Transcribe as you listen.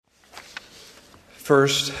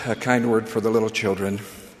First, a kind word for the little children.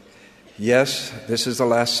 Yes, this is the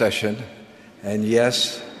last session, and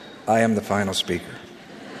yes, I am the final speaker.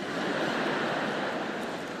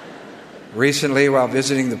 Recently, while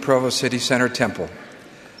visiting the Provo City Center Temple,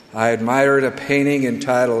 I admired a painting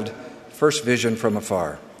entitled First Vision from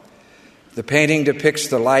Afar. The painting depicts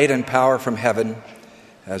the light and power from heaven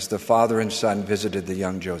as the Father and Son visited the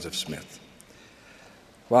young Joseph Smith.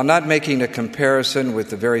 While not making a comparison with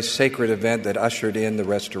the very sacred event that ushered in the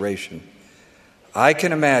restoration, I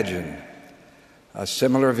can imagine a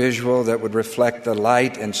similar visual that would reflect the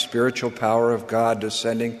light and spiritual power of God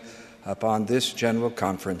descending upon this General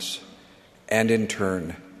Conference, and in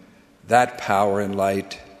turn, that power and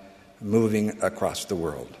light moving across the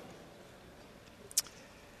world.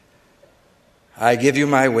 I give you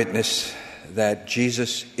my witness that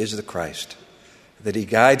Jesus is the Christ, that he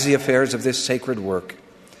guides the affairs of this sacred work,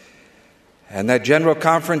 and that General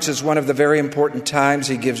Conference is one of the very important times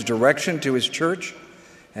he gives direction to his church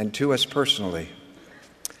and to us personally.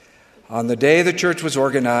 On the day the church was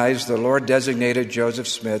organized, the Lord designated Joseph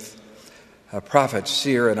Smith a prophet,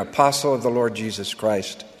 seer, and apostle of the Lord Jesus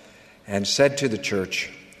Christ, and said to the church,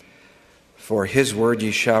 "For his word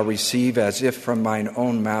ye shall receive as if from mine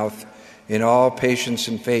own mouth, in all patience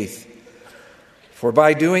and faith. For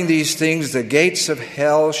by doing these things the gates of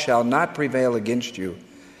hell shall not prevail against you,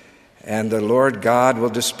 and the Lord God will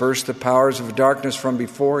disperse the powers of darkness from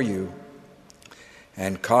before you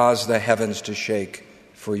and cause the heavens to shake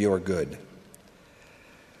for your good."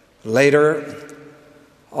 Later,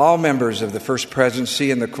 all members of the First Presidency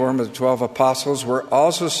and the Quorum of the 12 Apostles were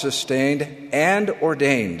also sustained and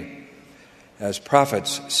ordained as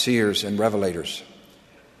prophets, seers, and revelators.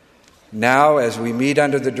 Now, as we meet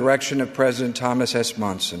under the direction of President Thomas S.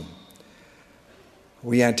 Monson,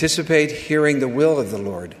 we anticipate hearing the will of the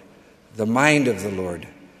Lord, the mind of the Lord,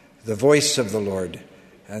 the voice of the Lord,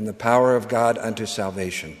 and the power of God unto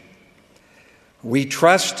salvation. We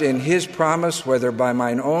trust in his promise, whether by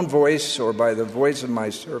mine own voice or by the voice of my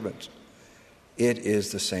servant, it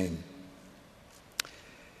is the same.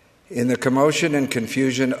 In the commotion and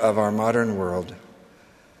confusion of our modern world,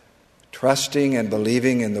 trusting and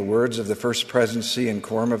believing in the words of the First Presidency and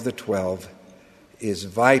Quorum of the 12 is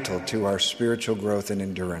vital to our spiritual growth and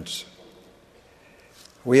endurance.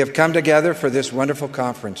 We have come together for this wonderful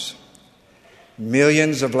conference.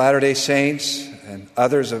 Millions of Latter-day Saints and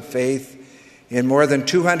others of faith in more than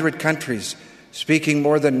 200 countries, speaking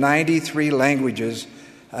more than 93 languages,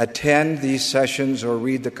 attend these sessions or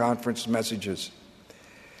read the conference messages.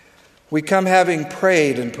 We come having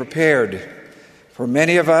prayed and prepared. For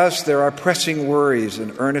many of us, there are pressing worries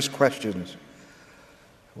and earnest questions.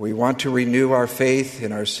 We want to renew our faith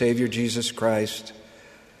in our Savior Jesus Christ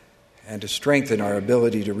and to strengthen our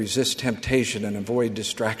ability to resist temptation and avoid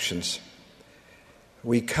distractions.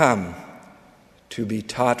 We come to be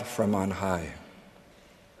taught from on high.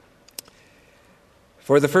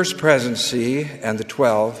 For the First Presidency and the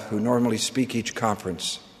 12 who normally speak each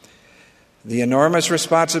conference, the enormous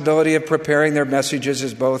responsibility of preparing their messages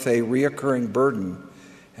is both a reoccurring burden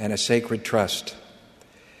and a sacred trust.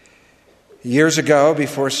 Years ago,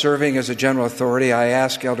 before serving as a general authority, I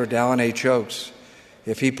asked Elder Dallin H. Oaks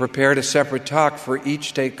if he prepared a separate talk for each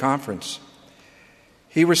state conference.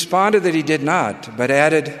 He responded that he did not, but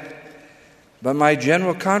added, "But my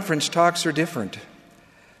general conference talks are different.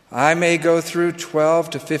 I may go through 12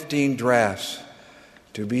 to 15 drafts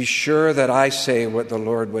to be sure that I say what the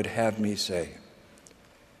Lord would have me say."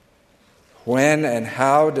 When and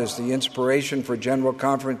how does the inspiration for general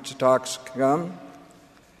conference talks come?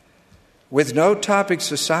 With no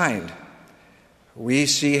topics assigned, we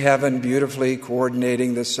see heaven beautifully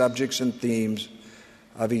coordinating the subjects and themes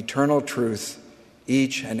of eternal truth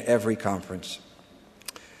each and every conference.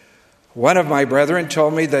 One of my brethren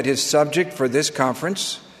told me that his subject for this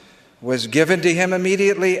conference was given to him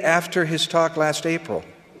immediately after his talk last April.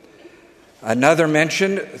 Another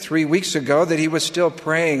mentioned 3 weeks ago that he was still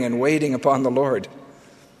praying and waiting upon the Lord.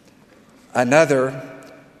 Another,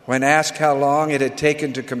 when asked how long it had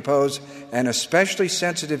taken to compose an especially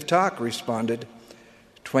sensitive talk, responded,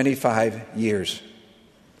 25 years.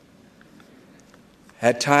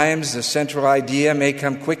 At times, the central idea may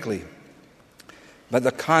come quickly, but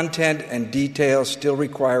the content and details still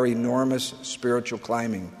require enormous spiritual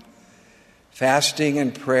climbing. Fasting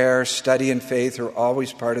and prayer, study and faith are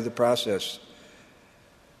always part of the process.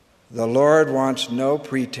 The Lord wants no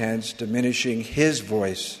pretense diminishing his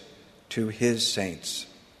voice to his saints.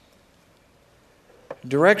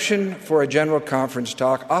 Direction for a general conference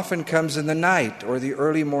talk often comes in the night or the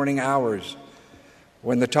early morning hours,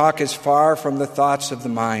 when the talk is far from the thoughts of the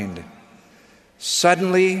mind.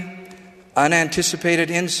 Suddenly, unanticipated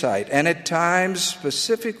insight, and at times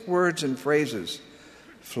specific words and phrases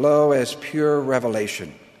flow as pure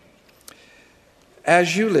revelation.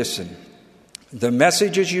 As you listen, the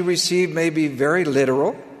messages you receive may be very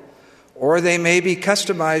literal, or they may be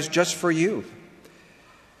customized just for you.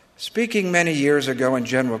 Speaking many years ago in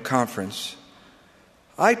General Conference,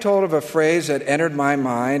 I told of a phrase that entered my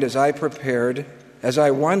mind as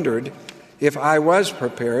I wondered if I was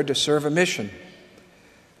prepared to serve a mission.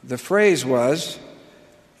 The phrase was,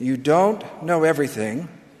 "You don't know everything,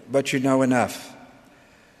 but you know enough."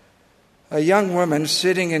 A young woman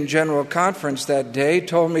sitting in General Conference that day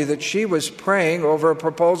told me that she was praying over a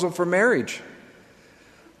proposal for marriage,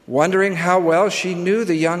 wondering how well she knew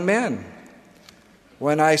the young men.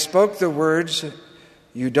 When I spoke the words,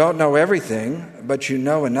 "You don't know everything, but you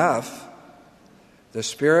know enough," the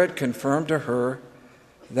Spirit confirmed to her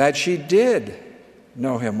that she did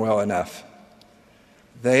know him well enough.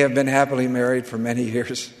 They have been happily married for many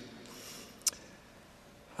years.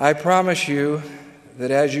 I promise you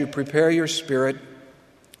that as you prepare your spirit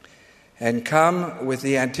and come with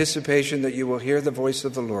the anticipation that you will hear the voice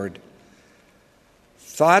of the Lord,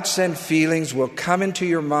 thoughts and feelings will come into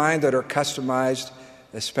your mind that are customized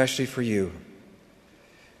especially for you.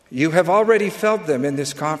 You have already felt them in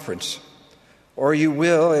this conference, or you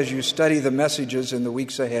will as you study the messages in the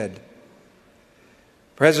weeks ahead.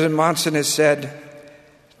 President Monson has said,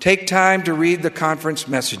 "Take time to read the conference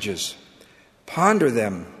messages. Ponder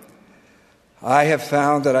them." I have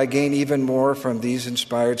found that I gain even more from these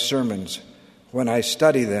inspired sermons when I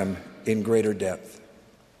study them in greater depth.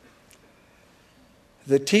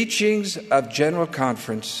 The teachings of General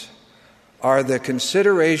Conference are the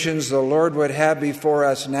considerations the Lord would have before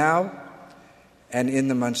us now and in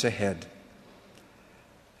the months ahead.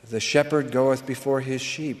 The shepherd goeth before his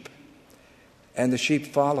sheep, and the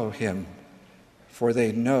sheep follow him, for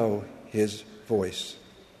they know his voice.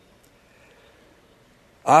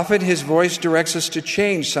 Often his voice directs us to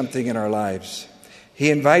change something in our lives.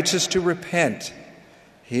 He invites us to repent.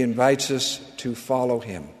 He invites us to follow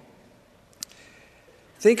him.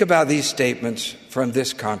 Think about these statements from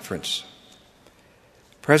this conference.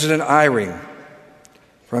 President Eyring,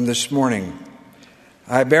 from this morning,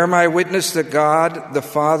 "I bear my witness that God the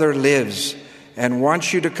Father lives and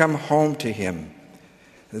wants you to come home to him.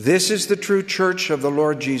 This is the true church of the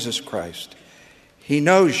Lord Jesus Christ. He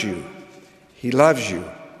knows you, he loves you,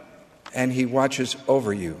 and he watches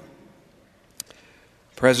over you."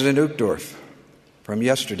 President Uchtdorf, from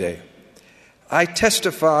yesterday, "I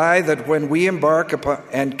testify that when we embark upon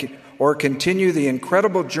or continue the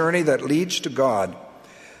incredible journey that leads to God,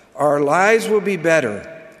 our lives will be better,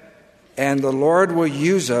 and the Lord will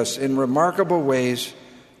use us in remarkable ways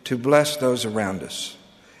to bless those around us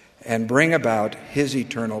and bring about his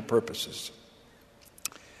eternal purposes."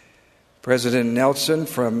 President Nelson,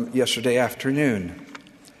 from yesterday afternoon,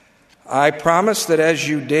 "I promise that as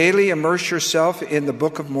you daily immerse yourself in the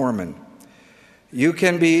Book of Mormon, you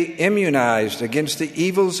can be immunized against the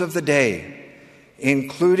evils of the day,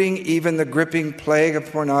 including even the gripping plague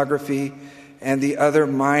of pornography and the other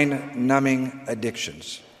mind-numbing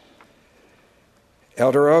addictions."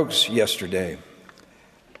 Elder Oaks, yesterday,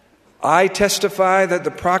 "I testify that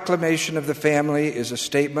the proclamation of the family is a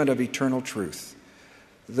statement of eternal truth,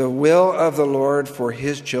 the will of the Lord for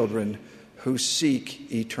his children who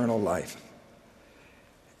seek eternal life."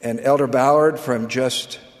 And Elder Ballard, from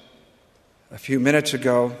just a few minutes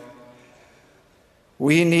ago,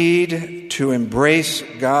 "We need to embrace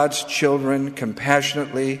God's children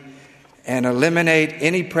compassionately and eliminate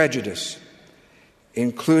any prejudice,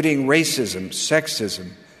 including racism,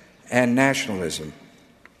 sexism, and nationalism."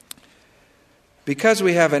 Because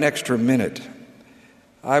we have an extra minute,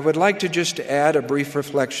 I would like to just add a brief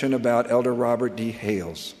reflection about Elder Robert D.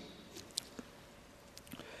 Hales.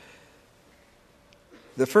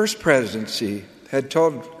 The First Presidency had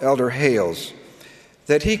told Elder Hales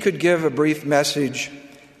that he could give a brief message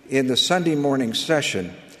in the Sunday morning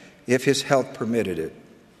session if his health permitted it.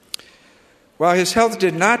 While his health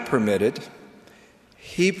did not permit it,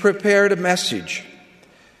 he prepared a message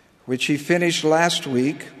which he finished last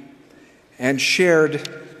week and shared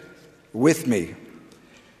with me.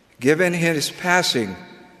 Given his passing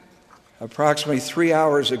approximately 3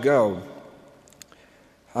 hours ago,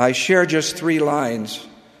 I share just 3 lines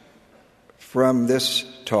from this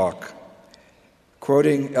talk,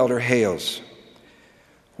 quoting Elder Hales.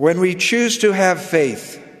 "When we choose to have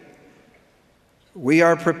faith, we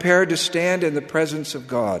are prepared to stand in the presence of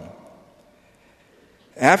God.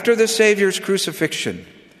 After the Savior's crucifixion,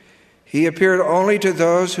 he appeared only to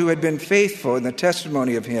those who had been faithful in the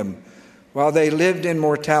testimony of him while they lived in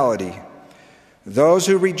mortality. Those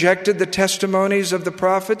who rejected the testimonies of the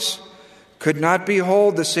prophets could not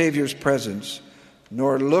behold the Savior's presence,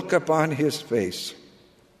 nor look upon his face.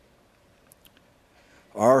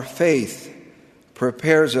 Our faith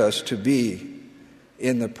prepares us to be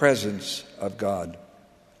in the presence of God.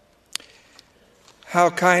 How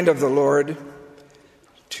kind of the Lord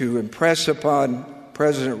to impress upon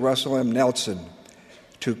President Russell M. Nelson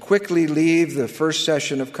to quickly leave the first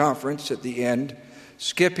session of conference at the end,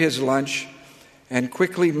 skip his lunch, and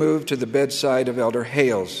quickly move to the bedside of Elder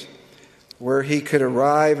Hales, where he could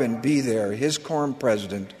arrive and be there, his quorum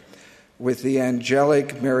president, with the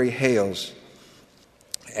angelic Mary Hales,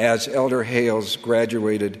 as Elder Hales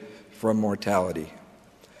graduated from mortality.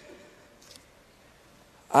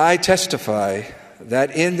 I testify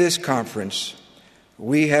that in this conference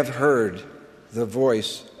we have heard the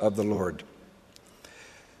voice of the Lord.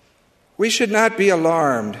 We should not be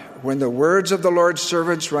alarmed when the words of the Lord's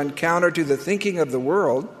servants run counter to the thinking of the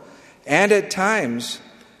world and at times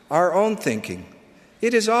our own thinking.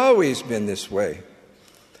 It has always been this way.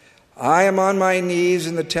 I am on my knees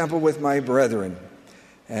in the temple with my brethren,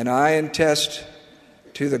 and I attest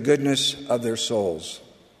to the goodness of their souls.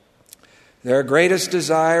 Their greatest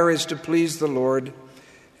desire is to please the Lord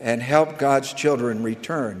and help God's children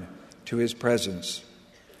return to his presence.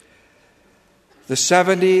 The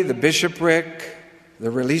 70, the bishopric,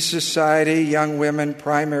 the Relief Society, Young Women,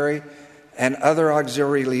 Primary, and other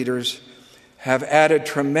auxiliary leaders have added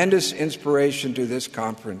tremendous inspiration to this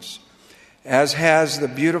conference, as has the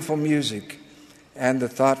beautiful music and the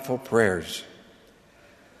thoughtful prayers.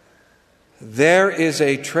 There is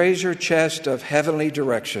a treasure chest of heavenly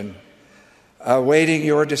direction awaiting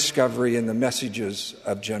your discovery in the messages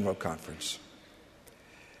of General Conference.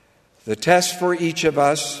 The test for each of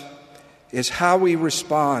us is how we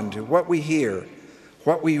respond to what we hear,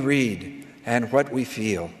 what we read, and what we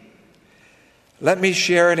feel. Let me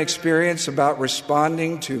share an experience about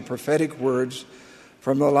responding to prophetic words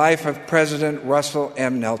from the life of President Russell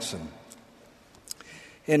M. Nelson.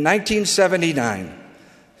 In 1979,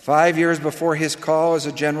 5 years before his call as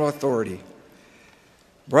a general authority,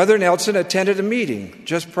 Brother Nelson attended a meeting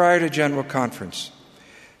just prior to General Conference.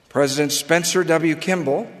 President Spencer W.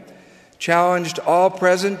 Kimball challenged all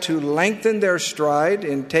present to lengthen their stride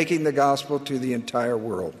in taking the gospel to the entire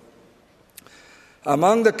world.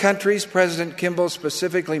 Among the countries President Kimball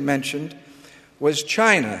specifically mentioned was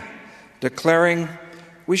China, declaring,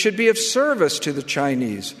 "We should be of service to the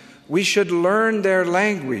Chinese. We should learn their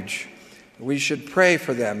language. We should pray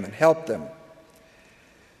for them and help them."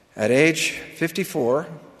 At age 54,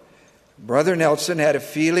 Brother Nelson had a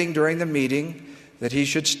feeling during the meeting that he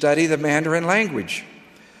should study the Mandarin language.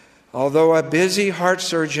 Although a busy heart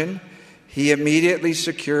surgeon, he immediately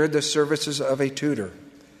secured the services of a tutor.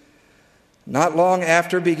 Not long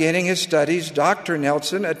after beginning his studies, Dr.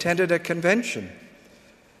 Nelson attended a convention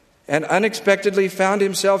and unexpectedly found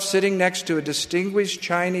himself sitting next to a distinguished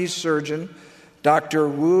Chinese surgeon, Dr.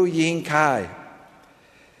 Wu Yingkai.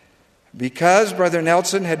 Because Brother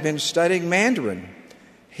Nelson had been studying Mandarin,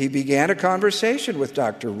 he began a conversation with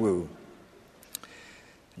Dr. Wu.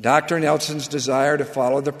 Dr. Nelson's desire to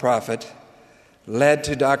follow the prophet led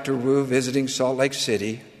to Dr. Wu visiting Salt Lake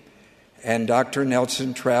City and Dr.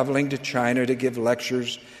 Nelson traveling to China to give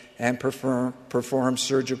lectures and perform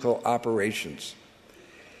surgical operations.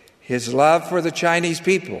 His love for the Chinese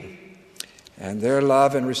people and their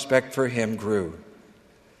love and respect for him grew.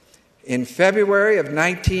 In February of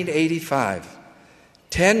 1985,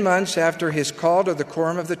 10 months after his call to the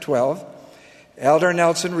Quorum of the 12, Elder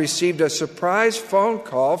Nelson received a surprise phone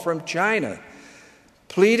call from China,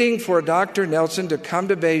 pleading for Dr. Nelson to come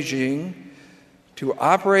to Beijing to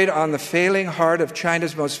operate on the failing heart of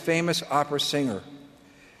China's most famous opera singer.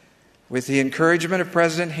 With the encouragement of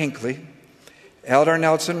President Hinckley, Elder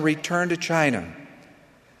Nelson returned to China.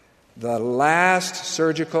 The last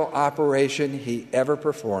surgical operation he ever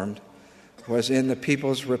performed was in the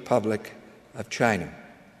People's Republic of China.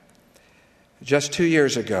 Just 2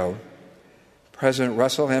 years ago, President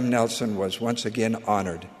Russell M. Nelson was once again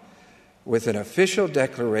honored with an official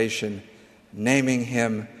declaration naming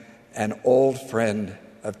him an old friend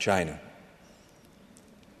of China.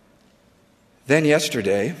 Then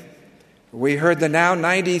yesterday, we heard the now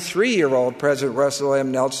 93-year-old President Russell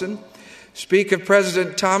M. Nelson speak of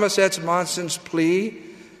President Thomas S. Monson's plea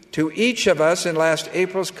to each of us in last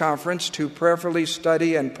April's conference to prayerfully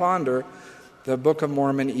study and ponder the Book of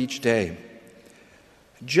Mormon each day.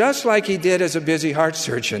 Just like he did as a busy heart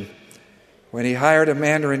surgeon when he hired a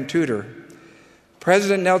Mandarin tutor,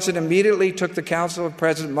 President Nelson immediately took the counsel of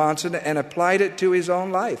President Monson and applied it to his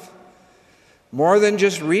own life. More than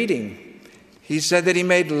just reading, He said that he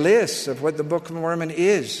made lists of what the Book of Mormon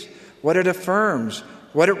is, what it affirms,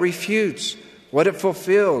 what it refutes, what it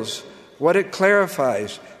fulfills, what it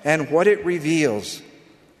clarifies, and what it reveals.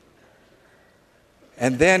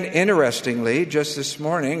 And then, interestingly, just this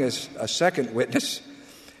morning, as a second witness,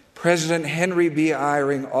 President Henry B.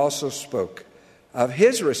 Eyring also spoke of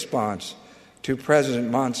his response to President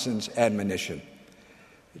Monson's admonition.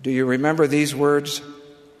 Do you remember these words?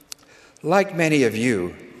 Like many of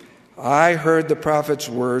you, I heard the prophet's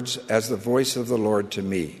words as the voice of the Lord to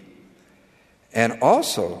me. And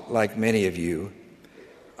also, like many of you,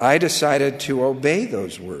 I decided to obey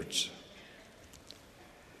those words.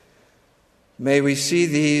 May we see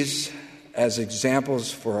these as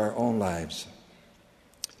examples for our own lives.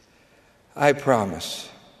 I promise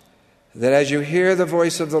that as you hear the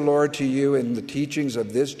voice of the Lord to you in the teachings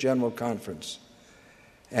of this General Conference,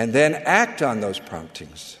 and then act on those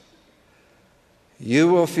promptings, you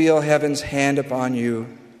will feel heaven's hand upon you,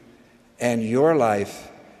 and your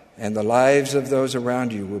life and the lives of those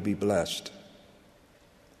around you will be blessed.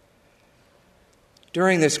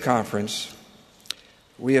 During this conference,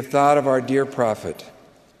 we have thought of our dear prophet.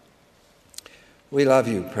 We love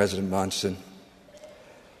you, President Monson.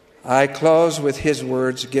 I close with his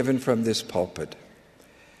words given from this pulpit,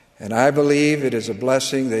 and I believe it is a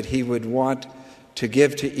blessing that he would want to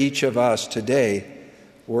give to each of us today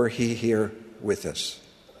were he here with us.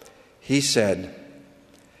 He said,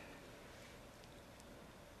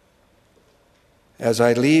 "As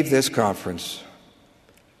I leave this conference,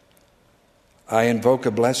 I invoke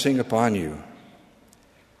a blessing upon you.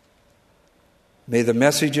 May the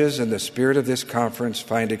messages and the spirit of this conference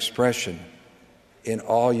find expression in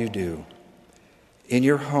all you do, in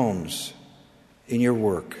your homes, in your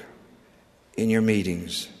work, in your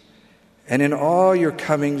meetings, and in all your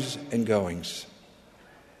comings and goings."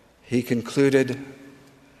 He concluded,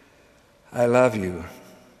 "I love you.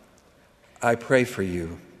 I pray for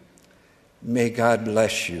you. May God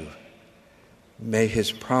bless you. May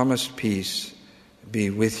his promised peace be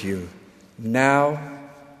with you now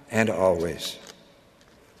and always.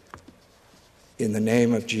 In the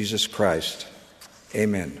name of Jesus Christ,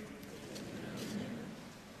 amen."